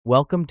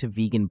Welcome to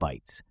Vegan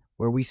Bites,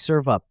 where we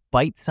serve up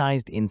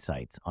bite-sized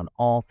insights on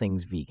all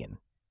things vegan.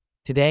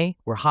 Today,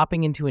 we're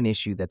hopping into an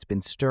issue that's been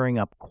stirring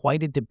up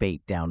quite a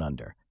debate down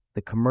under,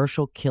 the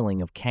commercial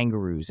killing of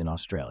kangaroos in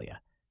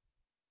Australia.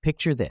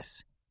 Picture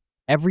this.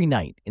 Every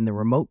night, in the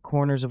remote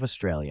corners of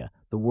Australia,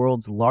 the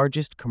world's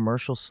largest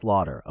commercial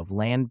slaughter of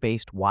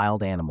land-based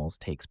wild animals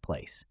takes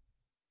place.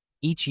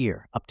 Each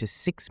year, up to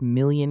 6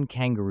 million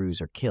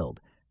kangaroos are killed,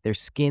 their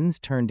skins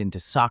turned into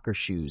soccer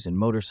shoes and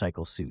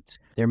motorcycle suits,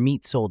 their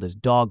meat sold as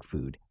dog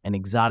food and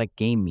exotic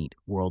game meat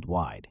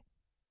worldwide.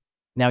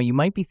 Now, you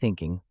might be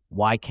thinking,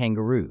 why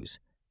kangaroos?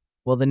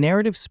 Well, the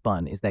narrative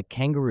spun is that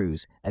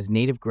kangaroos, as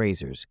native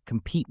grazers,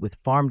 compete with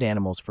farmed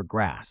animals for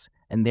grass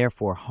and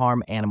therefore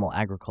harm animal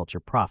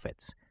agriculture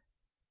profits.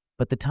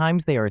 But the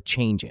times they are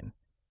a-changin'.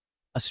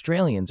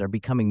 Australians are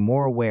becoming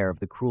more aware of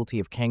the cruelty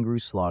of kangaroo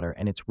slaughter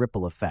and its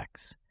ripple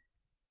effects.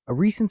 A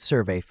recent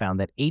survey found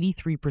that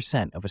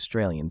 83% of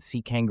Australians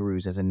see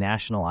kangaroos as a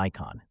national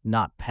icon,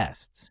 not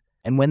pests.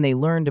 And when they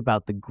learned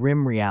about the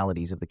grim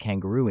realities of the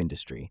kangaroo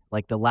industry,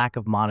 like the lack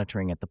of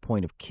monitoring at the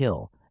point of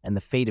kill and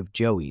the fate of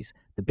joeys,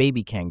 the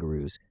baby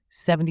kangaroos,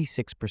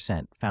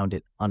 76% found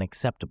it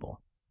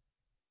unacceptable.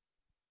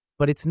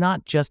 But it's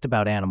not just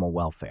about animal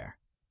welfare.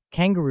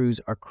 Kangaroos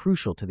are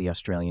crucial to the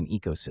Australian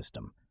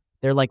ecosystem.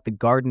 They're like the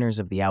gardeners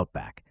of the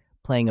outback,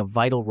 playing a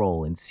vital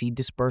role in seed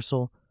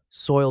dispersal,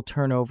 soil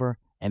turnover,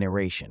 and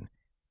aeration.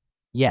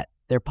 Yet,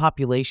 their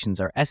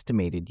populations are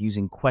estimated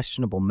using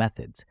questionable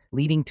methods,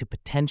 leading to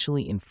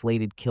potentially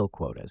inflated kill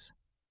quotas.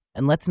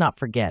 And let's not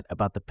forget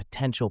about the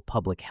potential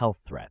public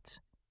health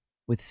threats.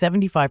 With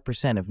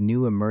 75% of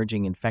new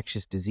emerging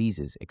infectious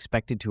diseases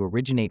expected to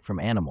originate from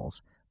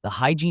animals, the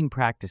hygiene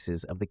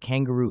practices of the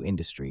kangaroo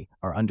industry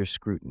are under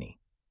scrutiny.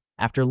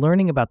 After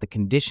learning about the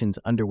conditions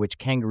under which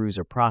kangaroos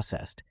are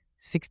processed,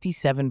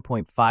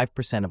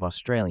 67.5% of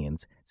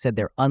Australians said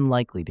they're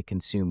unlikely to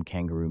consume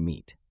kangaroo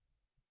meat.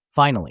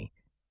 Finally,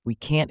 we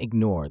can't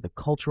ignore the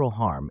cultural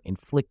harm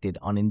inflicted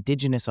on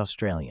Indigenous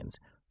Australians,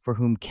 for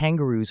whom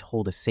kangaroos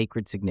hold a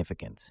sacred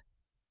significance.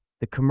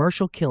 The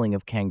commercial killing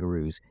of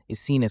kangaroos is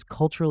seen as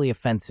culturally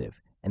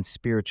offensive and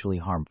spiritually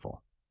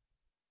harmful.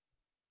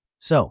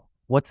 So,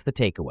 what's the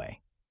takeaway?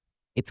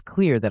 It's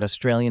clear that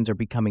Australians are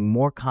becoming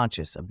more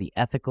conscious of the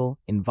ethical,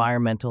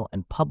 environmental,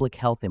 and public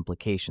health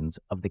implications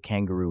of the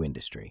kangaroo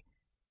industry.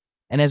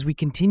 And as we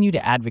continue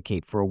to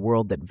advocate for a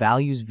world that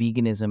values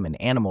veganism and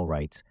animal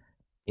rights,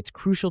 it's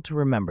crucial to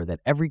remember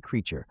that every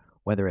creature,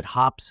 whether it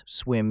hops,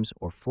 swims,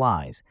 or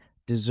flies,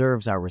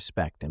 deserves our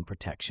respect and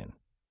protection.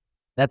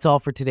 That's all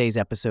for today's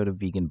episode of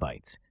Vegan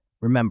Bites.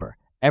 Remember,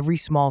 every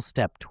small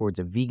step towards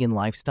a vegan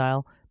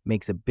lifestyle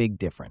makes a big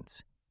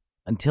difference.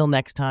 Until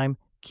next time,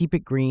 keep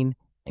it green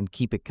and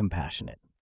keep it compassionate.